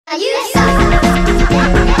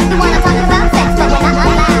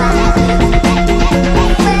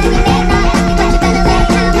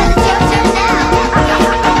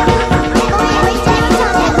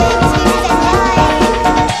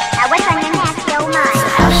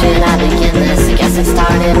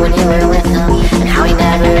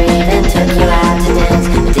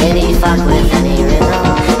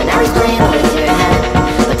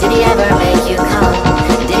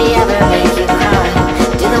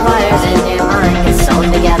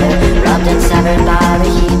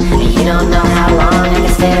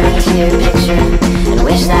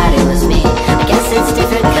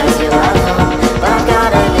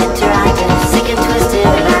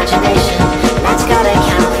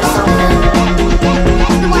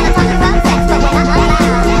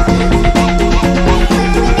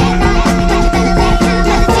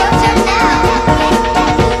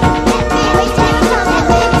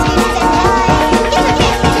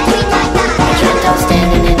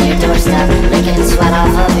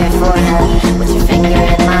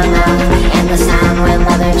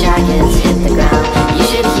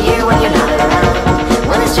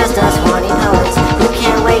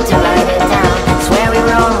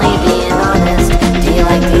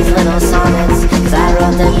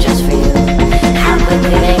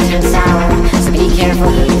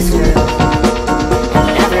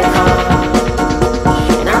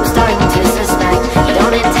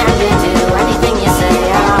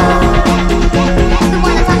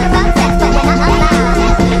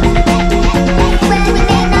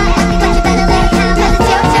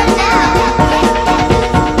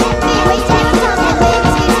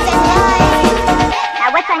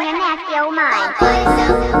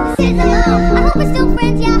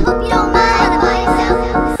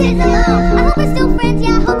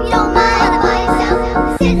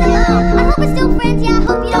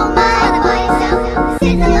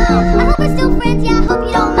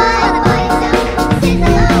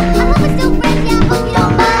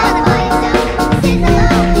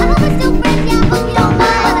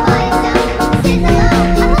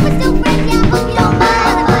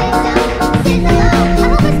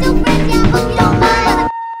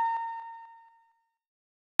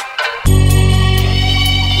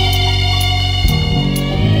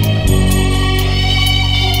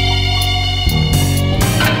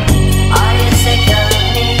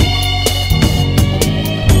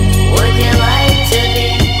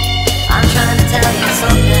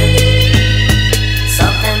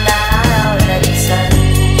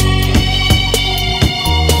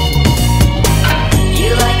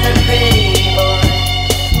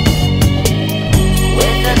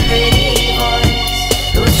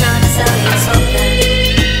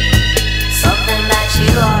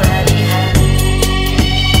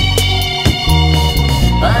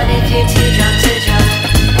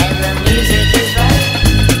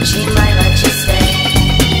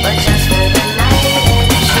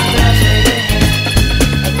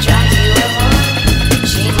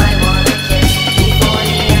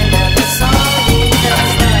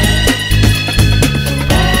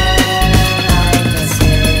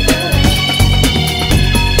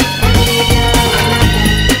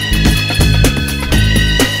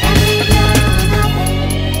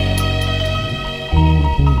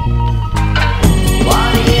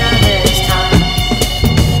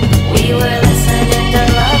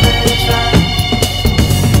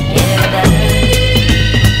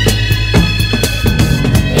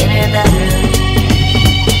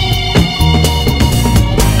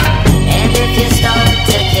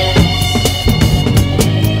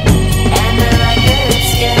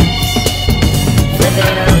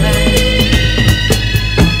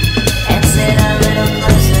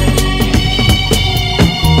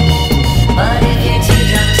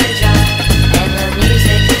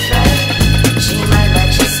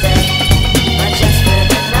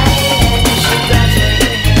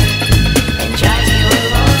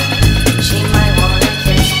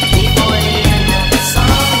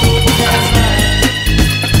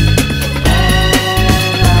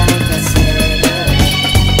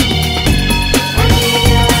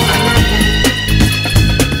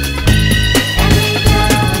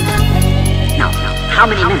How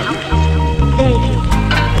many minutes? Very few.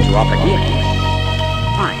 But you offered me a kiss.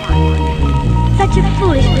 Why? Such a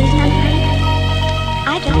foolish reason, I'm afraid.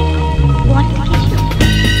 I don't want to kiss you.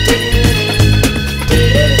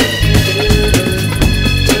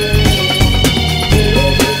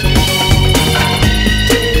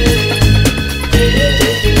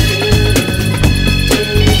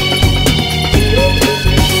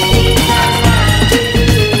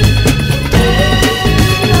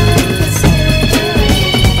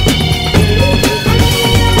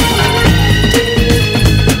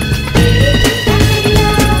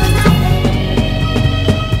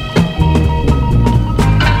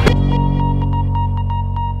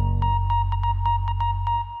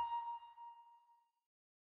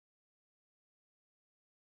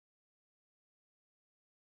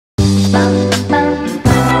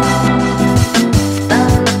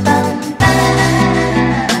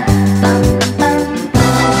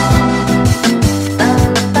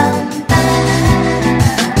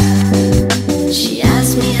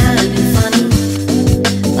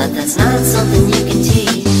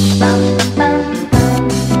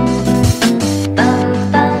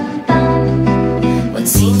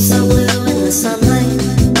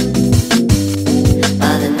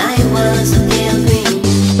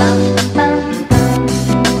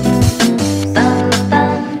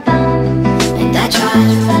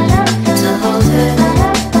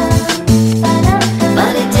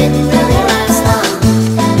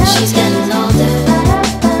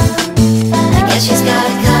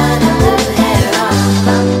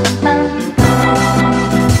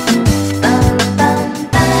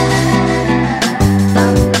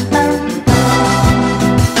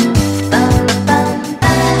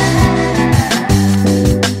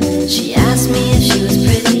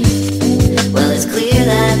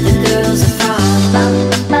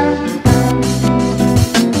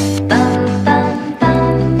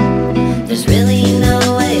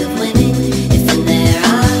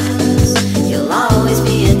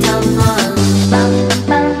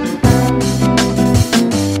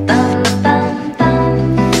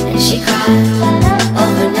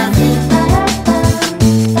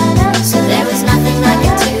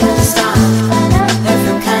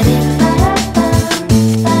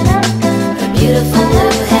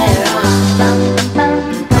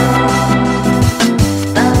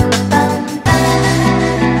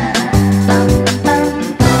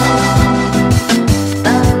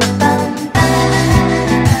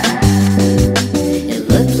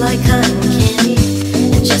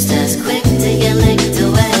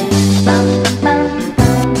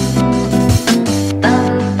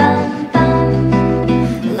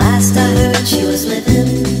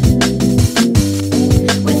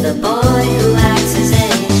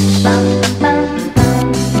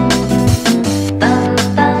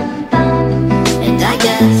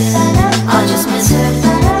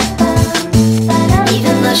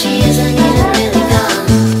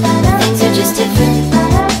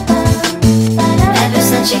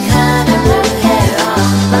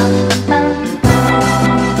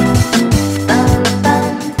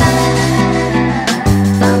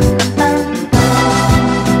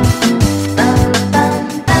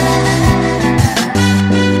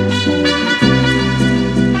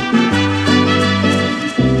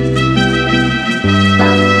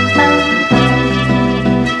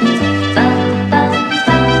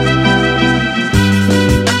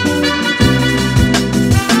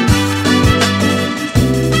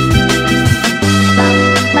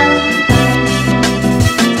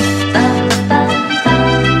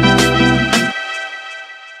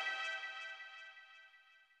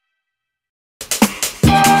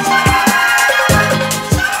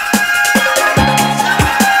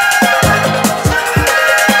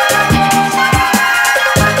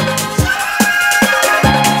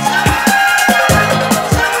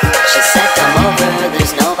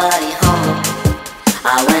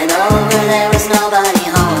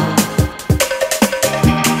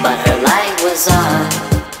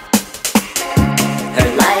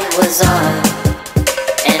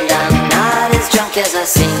 'cause I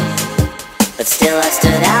seen, but still I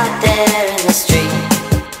stood out there in the street,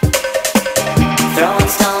 throwing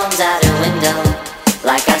stones out her window,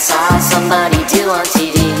 like I saw somebody do on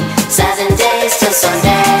TV. 7 days till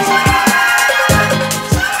Sunday.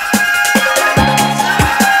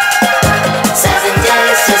 7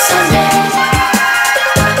 days till Sunday.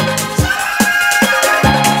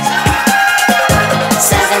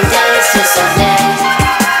 7 days till Sunday.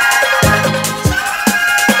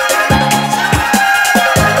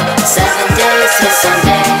 7 days till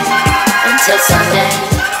Sunday. Until Sunday.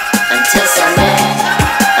 Until Sunday.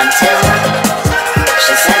 Until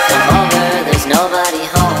she said, come over, there's nobody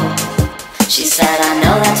home. She said, I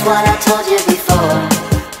know that's what I told you before,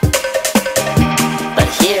 but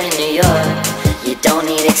here in New York, you don't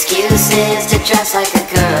need excuses to dress like a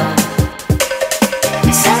girl.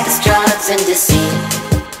 Sex, drugs, and deceit,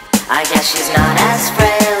 I guess she's not as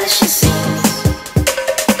frail as she seems.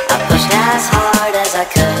 I pushed as hard as I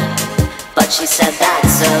could, but she said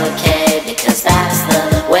that's okay, because that's the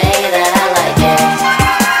way that I like it.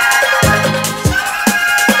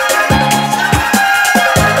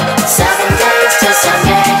 7 days till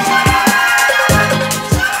Sunday.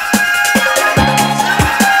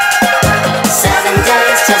 7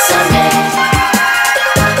 days till Sunday.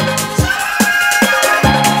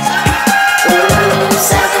 Ooh,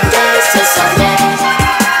 7 days till Sunday.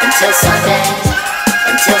 Until Sunday.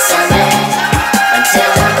 Until Sunday.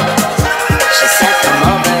 Until she said, come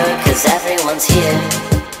over, 'cause everyone's here.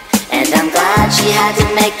 And I'm glad she had to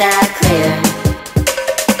make that clear.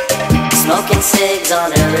 Smoking cigs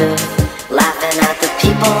on her roof, laughing at the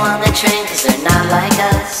people on the train, 'cause they're not like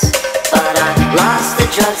us. But I lost the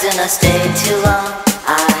drugs and I stayed too long.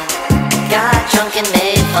 I got drunk and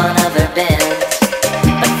made fun of her band,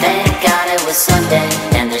 but thank God it was Sunday,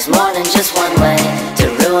 and there's more than just one way to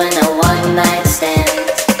ruin a one-night stand.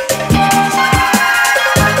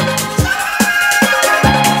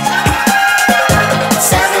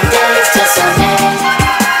 7 days till Sunday.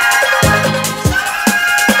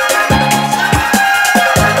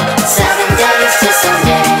 7 days till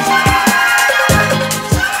Sunday.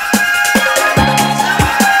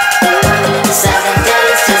 7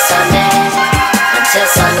 days till Sunday. Until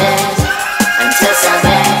Sunday. Until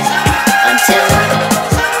Sunday. Until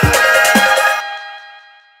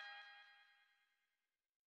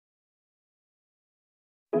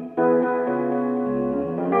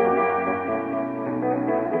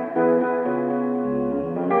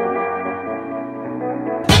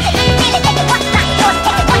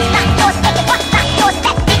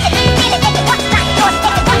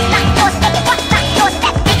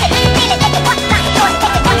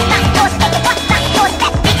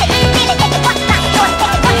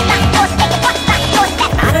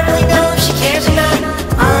I don't really know if she cares or not.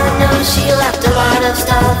 All I know is she left a lot of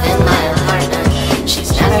stuff in my apartment.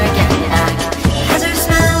 She's never getting back. Has her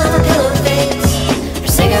smell of a pillow fades. Her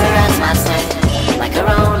cigarettes last night, like a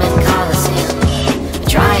Roman Colosseum, a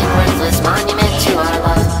dry and worthless monument to our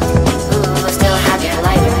love. Ooh, I still have your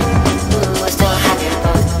lighter. Ooh, I still have your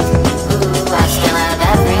book. Ooh, I still have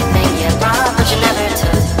everything you brought, but you never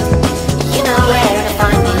took. You know where to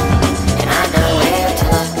find me, and I know where to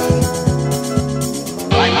look.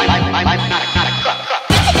 I'm not a crook.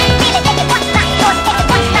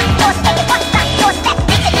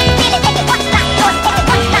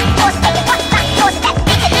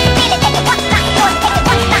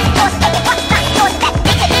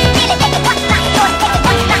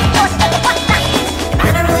 I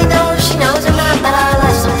don't really know if she knows or not, but I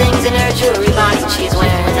left some things in her jewelry box, and she's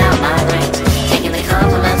wearing out my rings, taking the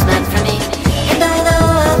compliments meant for me. And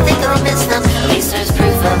although I think I'll miss them, at least there's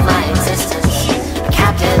proof of my existence. A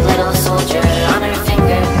captive little soldier on her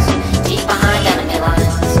fingers, deep behind enemy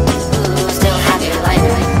lines. Ooh, I still have your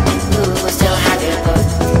lighter. Ooh, I still have your book.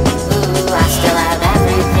 Ooh, I still have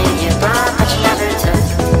everything you brought, but you never took.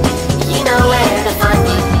 You know where to find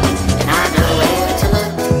me, and I know where to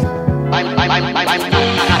look. I'm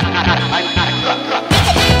not a crook.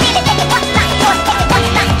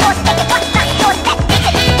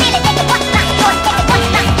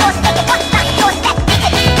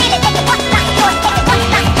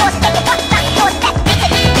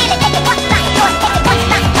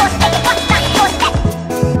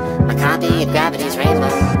 My copy of Gravity's Rainbow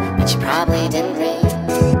that she probably didn't read.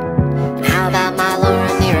 And how about my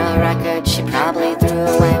Laura Nero record she probably threw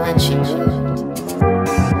away when she moved?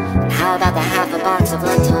 And how about the half a box of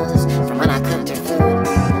lentils from when I cooked her food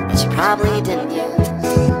that she probably didn't use?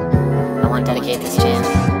 I want to dedicate this jam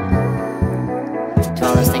to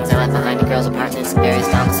all those things I left behind in girls' apartments and various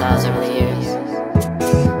domiciles over the years.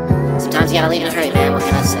 Sometimes you gotta leave in a hurry, man, what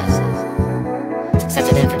can I say? Except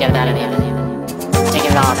I didn't forget about any of it.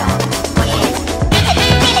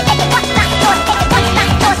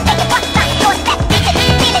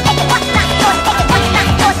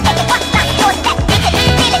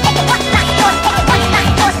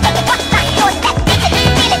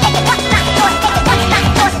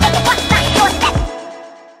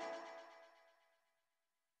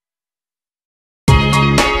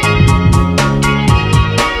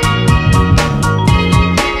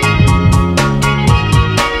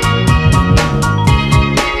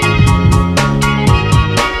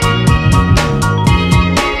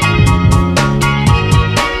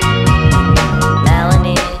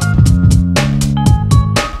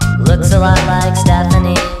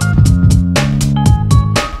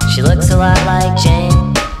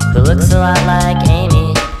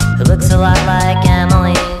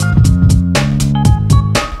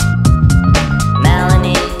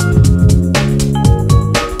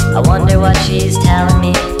 she's telling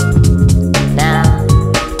me now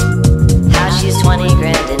how she's 20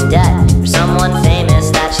 grand in debt for someone famous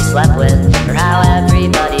that she slept with, or how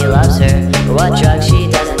everybody loves her, or what drugs she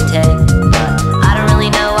doesn't take. But I don't really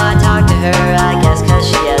know why I talk to her, I guess cause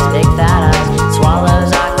she has big fat eyes,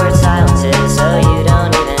 swallows awkward silences, so you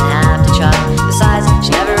don't even have to try. Besides,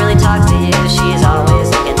 she never really talks to you, she's always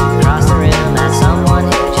looking across the room at someone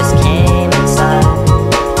who just came inside.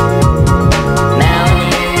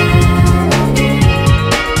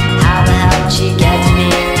 She get to be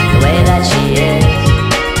the way that she is.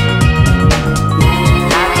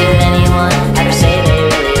 How could anyone ever say they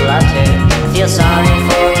really loved her? Feel sorry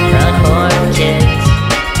for her unborn kids.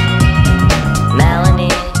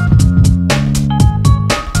 Melanie,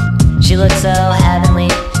 she looks so heavenly,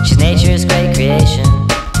 she's nature's great creation.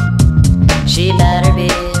 She better be.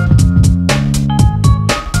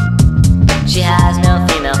 She has no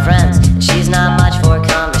female friends, and she's not much for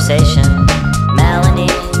conversation.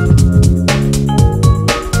 Melanie,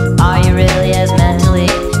 are you really as mentally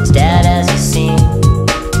as dead as you seem?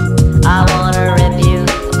 I wanna rip you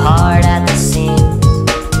apart at the seams,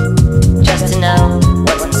 just to know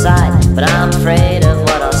what's inside, but I'm afraid of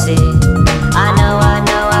what I'll see. I know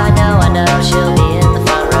she'll be in the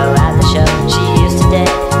front row at the show. She used to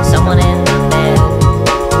date someone in the band.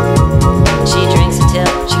 She drinks until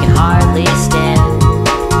she can hardly stand.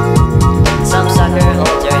 Some sucker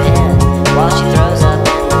holds her hand while she throws up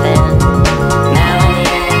in the van.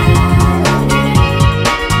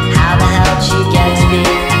 She gets to be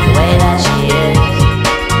the way that she is.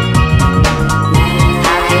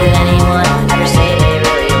 How could anyone ever say they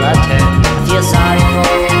really loved her? I feel sorry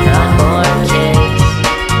for her unborn kids.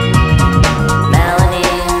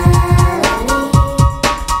 Melanie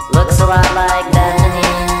looks a lot like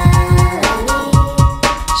Bethany.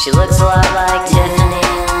 She looks a lot like Tiffany.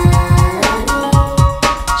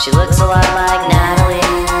 She looks a lot like Natalie.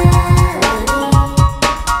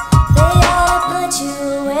 They ought to put you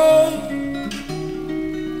away,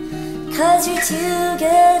 'cause you're too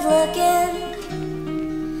good looking.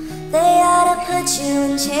 They ought to put you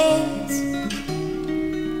in chains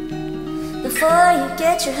before you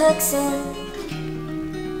get your hooks in.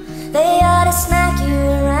 They ought to smack you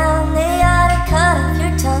around, they ought to cut off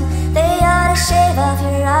your tongue, they ought to shave off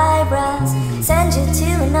your eyebrows, send you to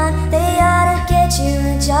a nun. They ought to get you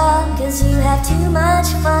a job 'cause you have too much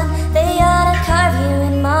fun. They ought to carve you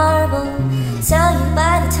in marble, sell you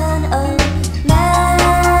by the ton. Oh,